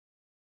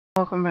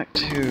Welcome back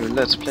to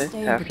Let's Play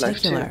Half-Life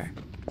 2. particular.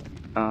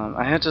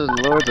 I had to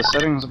lower the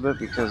settings a bit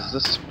because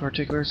this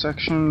particular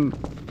section,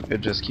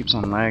 it just keeps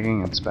on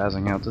lagging and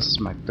spazzing out. This is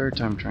my third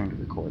time trying to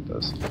record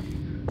this.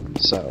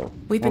 So,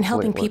 We've been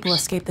hopefully helping it people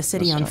works escape the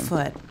city this on time.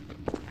 foot.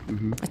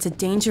 It's a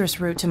dangerous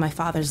route to my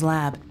father's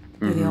lab,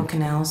 through the old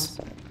canals.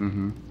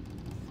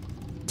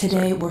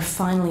 Today, we're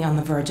finally on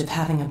the verge of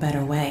having a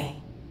better way.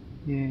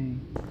 Yay.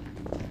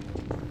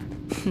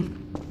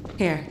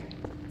 Here,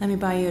 let me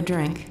buy you a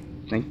drink.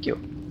 Thank you.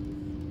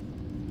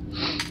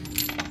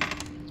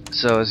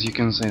 So, as you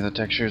can see, the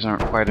textures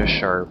aren't quite as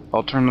sharp.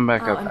 I'll turn them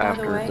back up and by the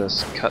after way,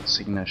 this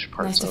cutscene-ish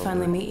part's Nice to over.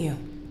 finally meet you.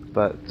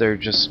 But they're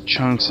just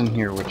chunks in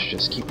here which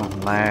just keep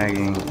on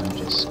lagging and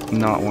just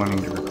not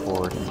wanting to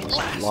record and just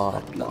blah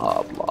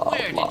blah blah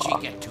Where blah. did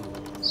she get to?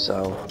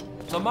 So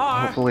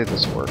Lamar, hopefully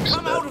this works a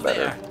come out bit of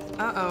better.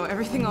 there! Uh-oh,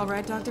 everything all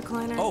right, Dr.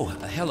 Kleiner? Oh,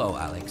 hello,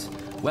 Alyx.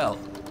 Well,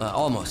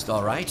 almost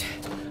all right.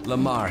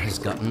 Lamar has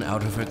gotten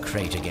out of her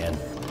crate again.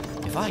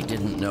 If I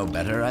didn't know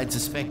better, I'd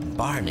suspect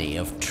Barney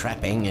of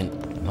trapping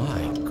and...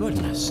 My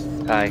goodness.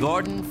 Hi.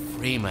 Gordon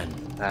Freeman.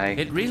 Hi.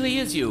 It really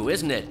is you,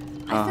 isn't it?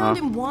 I found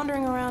him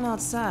wandering around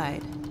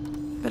outside.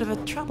 Bit of a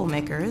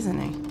troublemaker,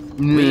 isn't he?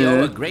 We owe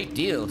Yeah, a great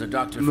deal to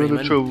Dr. Not a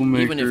Freeman,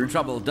 troublemaker. even if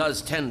trouble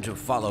does tend to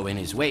follow in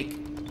his wake.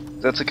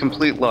 that's a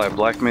complete lie.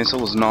 Black Mesa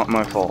was not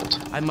my fault.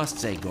 I must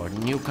say,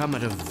 Gordon, you come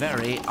at a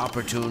very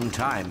opportune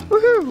time.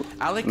 Woohoo!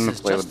 Alex gonna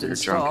has play just with your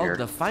junk here. installed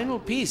the final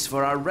piece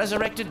for our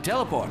resurrected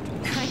teleport.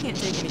 I can't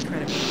take any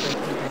credit for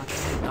breaking the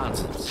box.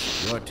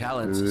 Nonsense. Your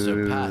talents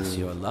surpass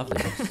your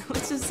loveliness.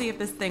 Let's just see if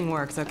this thing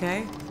works,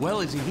 okay? Well,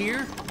 is he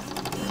here?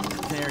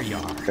 There you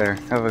are. There,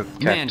 have a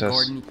Man, cactus.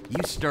 Gordon, you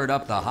stirred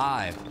up the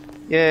hive.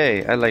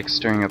 Yay, I like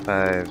stirring up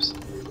hives.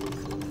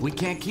 We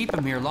can't keep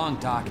him here long,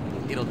 Doc.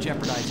 It'll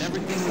jeopardize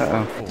everything we Uh-oh.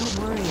 work for.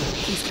 Don't worry,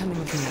 he's coming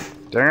with me.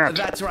 Dang it!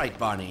 That's right,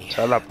 Barney.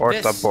 Teleport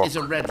the This book. is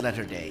a red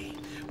letter day.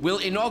 We'll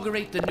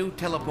inaugurate the new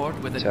teleport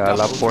with a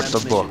Teleport double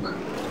the book.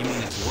 transmission. You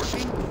mean it's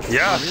working?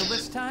 Yes! For real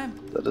this time?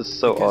 That is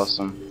so Because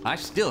awesome. I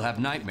still have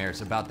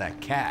nightmares about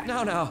that cat.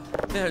 No,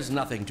 there's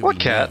nothing to What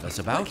be cat? nervous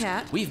about. What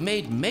cat? We've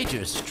made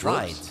major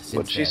strides since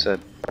What she then. said.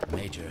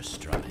 Major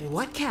strides.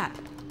 What cat?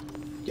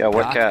 Yeah,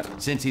 what Doc,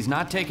 cat? Since he's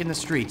not taking the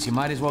streets, you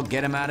might as well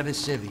get him out of his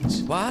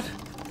civvies. What?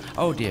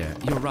 Oh dear,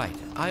 you're right.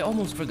 I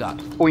almost forgot.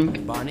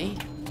 Boink. Barney,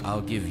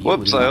 I'll give you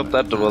Whoops, the I hope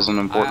honor. that wasn't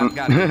important. I've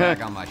got to be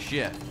back on my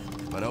shift,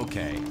 but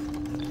okay.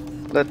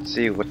 Let's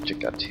see what you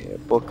got here.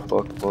 Book,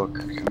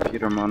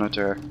 computer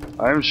monitor.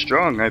 I'm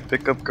strong, I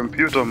pick up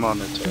computer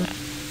monitor.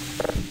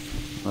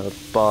 A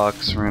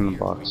box, random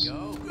box.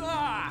 Go.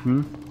 Ah,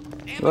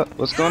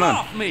 What's get going on?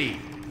 off me!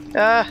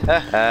 Ah ha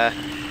ha.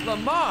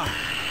 Lamar!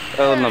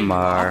 Oh, I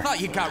Lamar.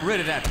 thought you got rid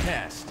of that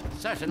pest.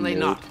 Certainly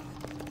Nope.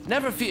 not.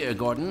 Never fear,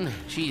 Gordon.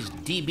 She's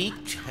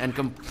debeaked and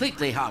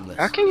completely harmless.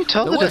 How can you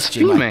tell the that worst it's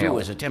she might do female?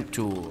 is attempt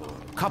to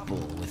couple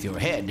with your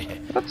head.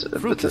 That's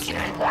Fruitlessly.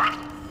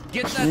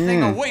 Get that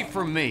thing away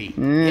from me!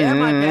 Yeah,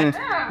 my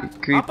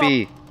pet.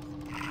 Creepy.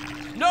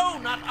 No,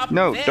 not up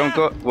No, there. don't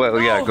go. Well,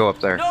 yeah, No, go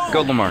up there. no.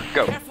 Go, Lamar.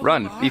 Go. Careful,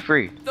 Run. Lamar. Be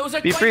free. Those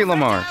are Be quite free,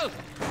 Lamar. fragile.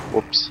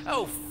 Whoops.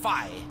 Oh,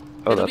 fie.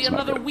 Oh, It'll be that's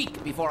not another good.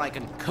 week before I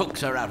can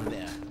coax her out of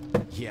there.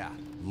 Yeah,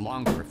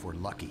 longer if we're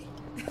lucky.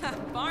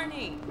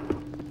 Barney,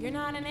 you're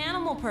not an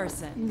animal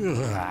person.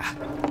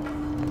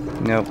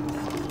 Nope.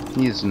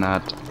 He's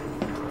not.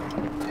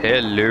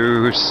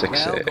 Hello,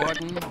 sexy. Well,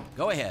 Gordon,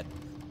 go ahead.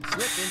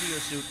 Slip into your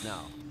suit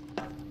now.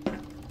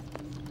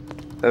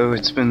 Oh,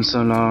 it's been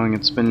so long.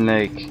 It's been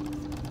like...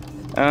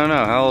 I don't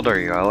know. How old are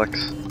you,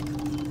 Alex?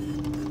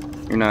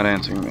 You're not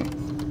answering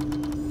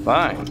me.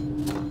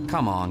 Fine.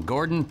 Come on,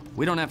 Gordon.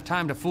 We don't have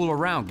time to fool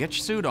around. Get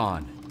your suit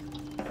on.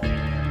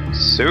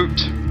 Suit.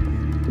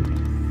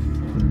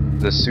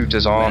 The suit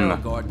is on. Well,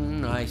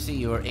 Gordon, I see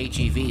your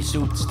HEV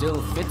suit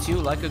still fits you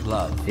like a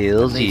glove.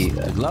 Hells At least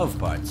yeah. the glove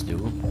parts do.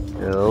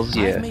 Hells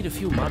yeah. I've made a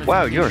few modifications,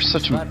 Wow, you're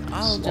such a but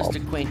I'll just slob.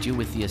 acquaint you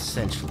with the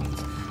essentials.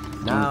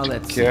 Now Don't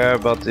let's care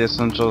about the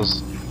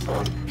essentials.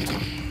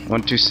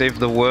 Want to save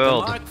the The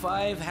world. Mark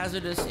V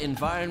hazardous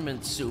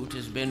environment suit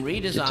has been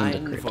It's in the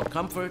redesigned crate. for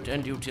comfort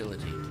and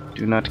utility.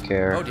 Do not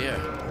care. Oh dear.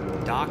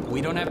 Doc,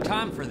 we don't have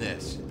time for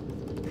this.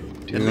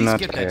 Do At least not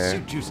get care. that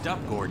suit juiced up,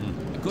 Gordon.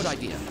 Good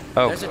idea.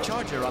 Oh. There's a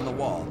charger on the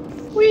wall.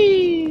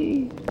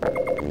 Whee!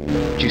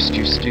 Juice.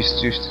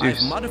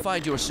 I've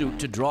modified your suit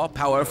to draw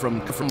power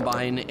from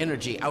combine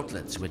energy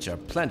outlets, which are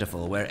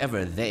plentiful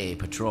wherever they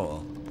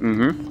patrol.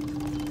 Mm-hmm.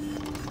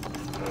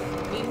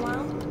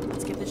 Meanwhile,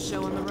 let's get this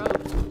show on the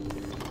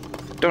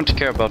road. Don't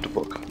care about the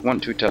book.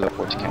 Want to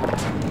teleport can.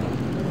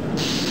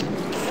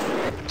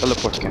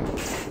 Teleport can.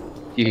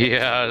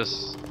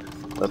 Yes!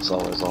 That's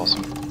always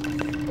awesome.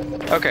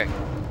 Okay,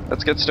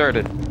 let's get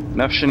started.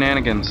 Enough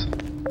shenanigans.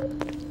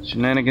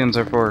 Shenanigans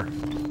are for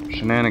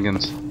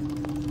shenanigans.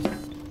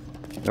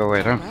 Oh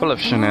wait, I'm full of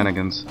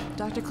shenanigans.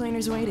 Dr.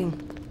 Kleiner's waiting.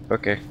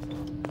 Okay.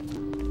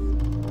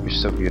 You're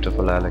so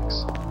beautiful, Alex.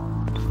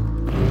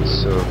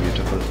 So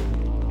beautiful.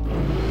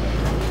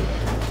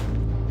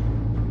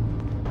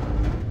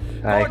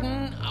 Hi.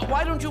 Gordon,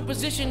 why don't you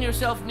position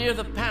yourself near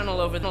the panel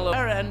over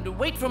there and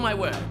wait for my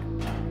word?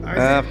 Are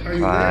you there?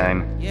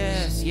 Fine.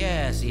 Yes,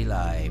 yes,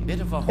 Eli.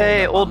 Bit of a hold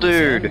Hey, up old on this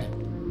dude.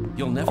 end.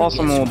 You'll never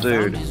Awesome guess who old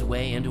dude. found his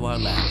way into our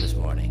lab this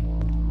morning.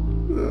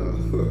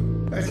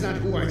 That's not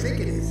who I think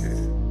it is.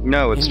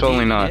 No, it's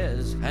totally Indeed not. It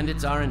is, and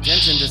it's our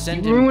intention to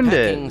send You him ruined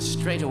packing it.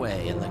 straight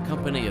away in the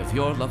company of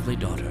your lovely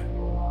daughter.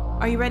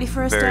 Are you ready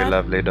for us, Very Dad?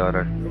 lovely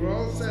daughter. We're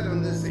all set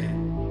on this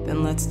end.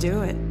 Then let's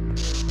do it.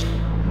 Let's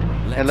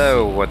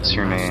Hello, see. what's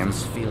your name?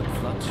 This field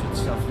flux should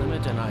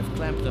self-limit, and I've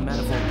clamped the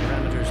manifold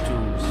parameters to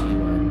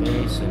CY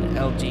base and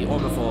LT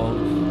orbifold,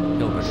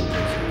 Hilbert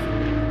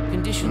inclusive.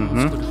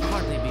 Conditions could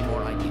hardly be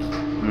more ideal.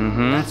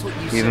 That's what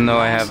you said Even though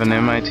I last have an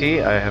time.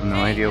 MIT, I have no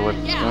idea what's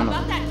Yeah, going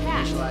about on. that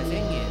cat.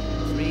 Initializing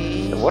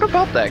in 3, What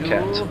about that 2,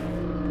 cat?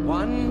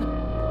 1.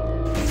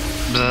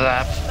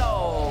 Zap.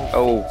 Oh.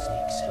 Oh.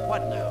 Sneaks.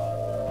 What now?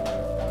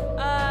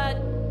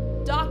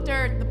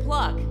 Doctor, the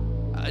plug.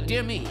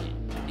 Dear me,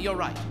 you're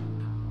right.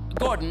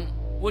 Gordon,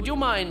 would you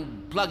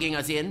mind plugging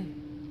us in?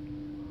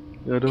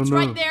 I don't It's know.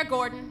 right there,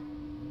 Gordon.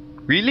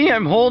 Really?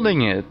 I'm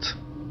holding it.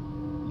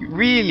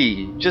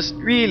 Really? Just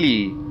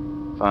really?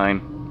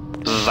 Fine.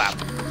 Zap.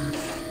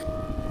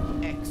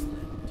 Excellent.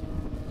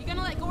 You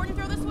gonna let Gordon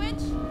throw the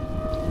switch?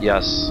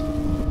 Yes.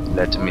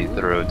 Let me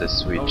throw the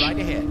switch. Go right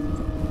ahead.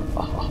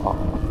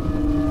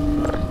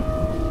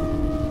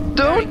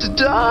 Don't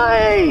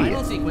die!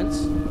 Final sequence.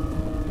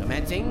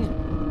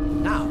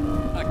 Commencing now.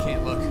 I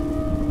can't look.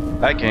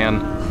 I can.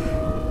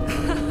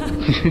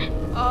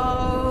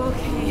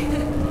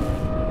 Okay.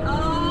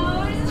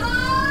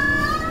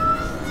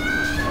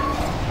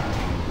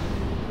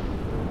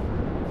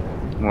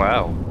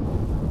 Wow.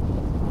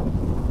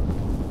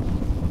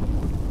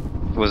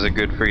 Was it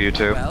good for you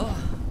too? Well,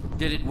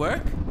 did it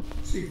work?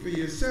 See for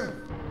yourself.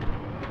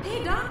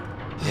 Hey, Doc.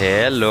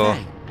 Hello.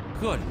 Thank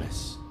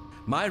goodness.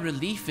 My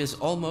relief is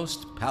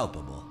almost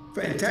palpable.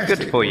 Fantastic.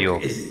 Good for you.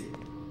 work, is it?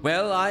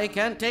 Well, I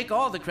can't take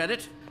all the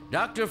credit.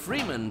 Dr.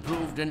 Freeman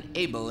proved an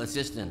able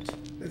assistant.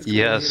 Let's go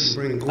Yes,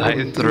 ahead and bring I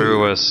Gordon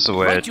threw a Right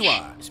switch. you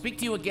are. Speak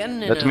to you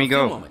again in Let a me few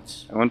go.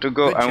 moments. I want to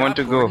go. Good I want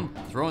to job, go. Gordon.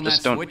 Throwing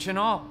Just that don't. switch and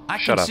all. I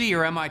Shut can up. see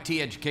your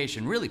MIT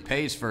education really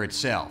pays for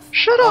itself.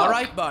 Shut up. All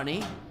right,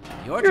 Barney.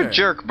 Your You're a turn.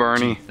 jerk,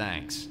 Barney.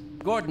 Thanks.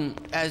 Gordon,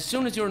 as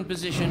soon as you're in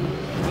position,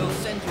 we'll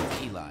send you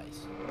to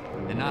Eli's.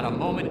 And not a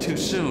moment too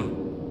soon.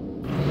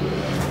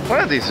 One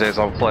of these days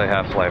I'll play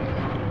Half-Life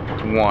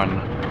 1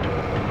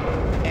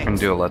 and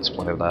do a Let's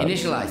Play of that.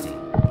 Initializing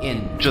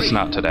in Just 3,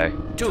 not today.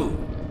 2.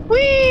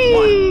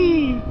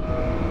 Whee!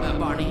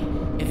 Barney,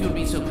 if you'd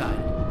be so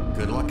kind.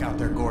 Good luck out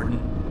there, Gordon.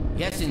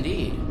 Yes,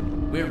 indeed.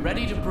 We're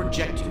ready to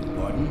project you,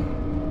 Gordon.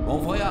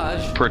 Bon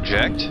voyage.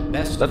 Project?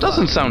 Best That of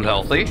doesn't luck sound in your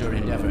healthy. future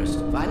endeavors.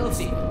 Final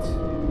sequence.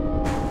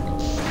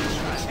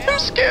 I'm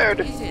scared.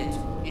 Is it?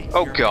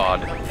 Oh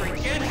God.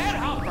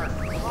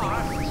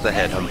 It's the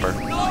head humper.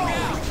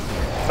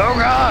 Oh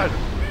God.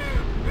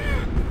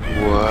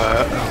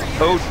 What?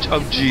 Oh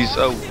jeez.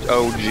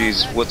 Oh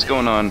jeez. What's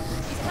going on?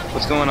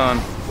 What's going on?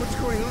 What's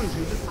going on,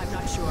 Judith? I'm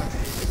not sure.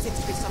 It seems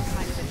to be some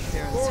kind of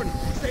interference. Gordon,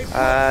 stay put.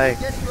 Hi.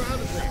 Get you out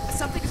of there.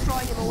 Something is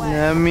drawing him away.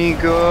 Let me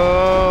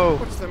go.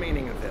 What's the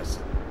meaning of this?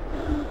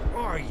 Who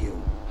are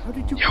you? How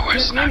did you Yo,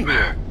 where's get in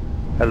Nightmare? here?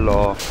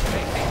 Hello.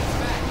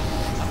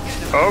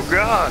 Oh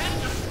God.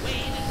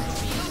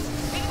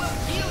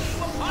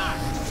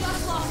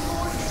 Just lost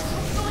Gordon.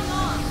 What's going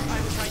on?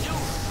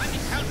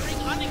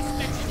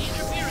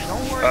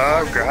 Don't worry.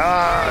 Oh Gordon.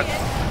 God.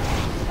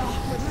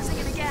 Oh, we're losing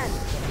it again.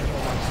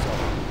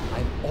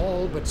 I'm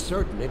all but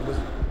certain it was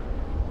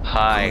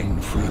Hi.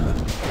 Freeman.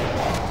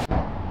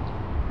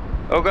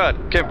 Oh God.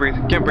 Can't breathe.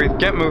 Can't breathe.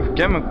 Can't move.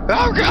 Can't move.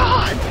 Oh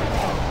God.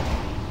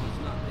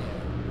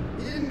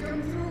 He didn't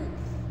come through.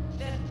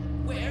 Then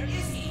where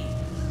is he?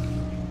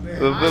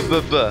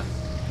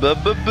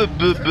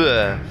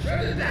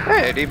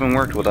 Hey, it even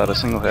worked without a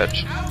single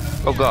hitch.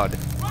 Oh God.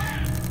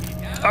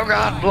 Oh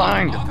God,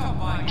 blind.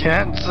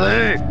 Can't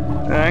see.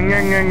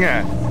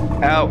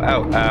 Ow,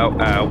 ow, ow,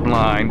 ow,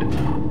 blind.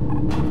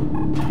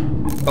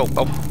 Oh,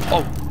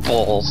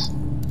 balls.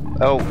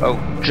 Oh,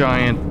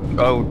 giant.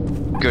 Oh,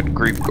 good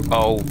grief.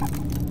 Oh,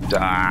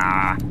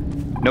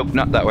 nope,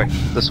 not that way.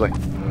 This way.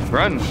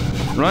 Run.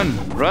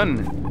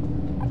 Running.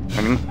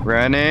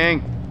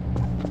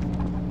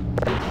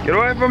 Get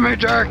away from me,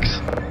 jerks!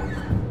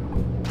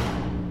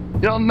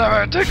 You'll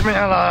never take me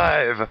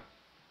alive!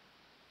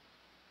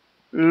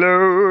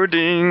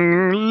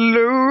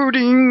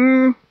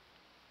 Loading.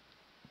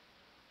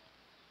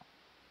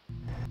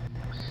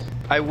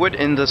 I would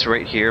end this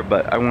right here,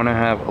 but I want to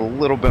have a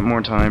little bit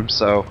more time,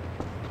 so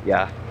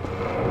yeah.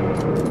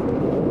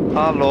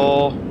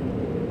 Hello.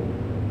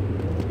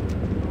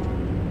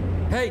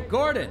 Hey,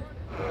 Gordon!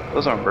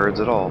 Those aren't birds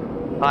at all.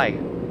 Hi.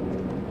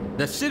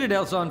 The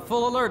Citadel's on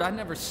full alert. I've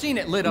never seen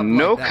it lit up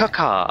No like that.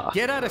 caca.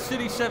 Get out of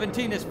City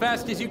 17 as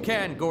fast as you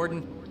can,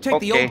 Gordon. Take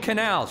the Okay. old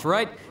canals,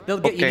 right? They'll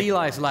get you Okay. to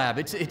Eli's lab.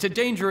 It's a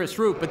dangerous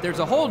route, but there's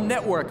a whole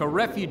network of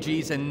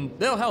refugees, and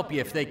they'll help you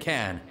if they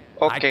can.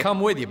 Okay. I'd come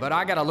with you, but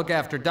I gotta look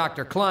after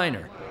Dr.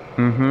 Kleiner.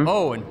 Mm-hmm.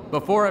 Oh, and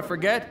before I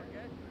forget,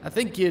 I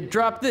think you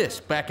dropped this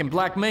back in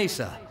Black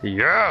Mesa.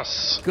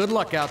 Yes! Good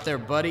luck out there,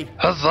 buddy.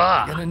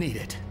 Huzzah! Gonna need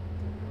it.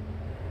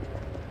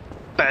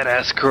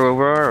 Badass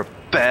crowbar,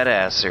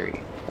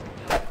 badassery.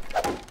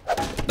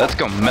 Let's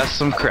go mess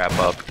some crap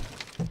up.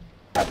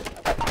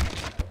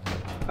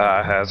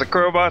 Has a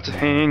crowbar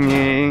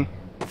thingy.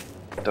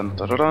 Dun,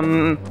 dun, dun,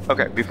 dun.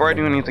 Okay, before I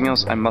do anything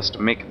else, I must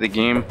make the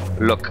game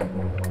look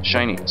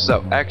shiny.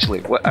 So,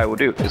 actually, what I will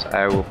do is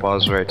I will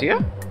pause right here.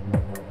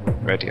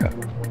 Right here.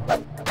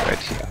 Right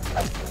here.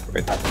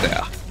 Right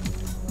there.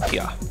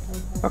 Here.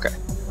 Okay.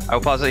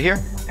 I'll pause it here,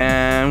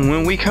 and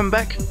when we come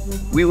back,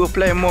 we will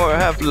play more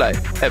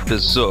Half-Life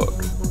episode.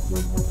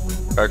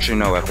 Actually,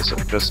 no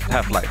episode, just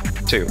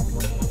Half-Life 2.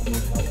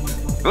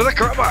 With a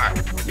crowbar!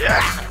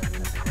 Yeah!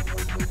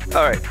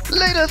 Alright,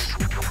 latest!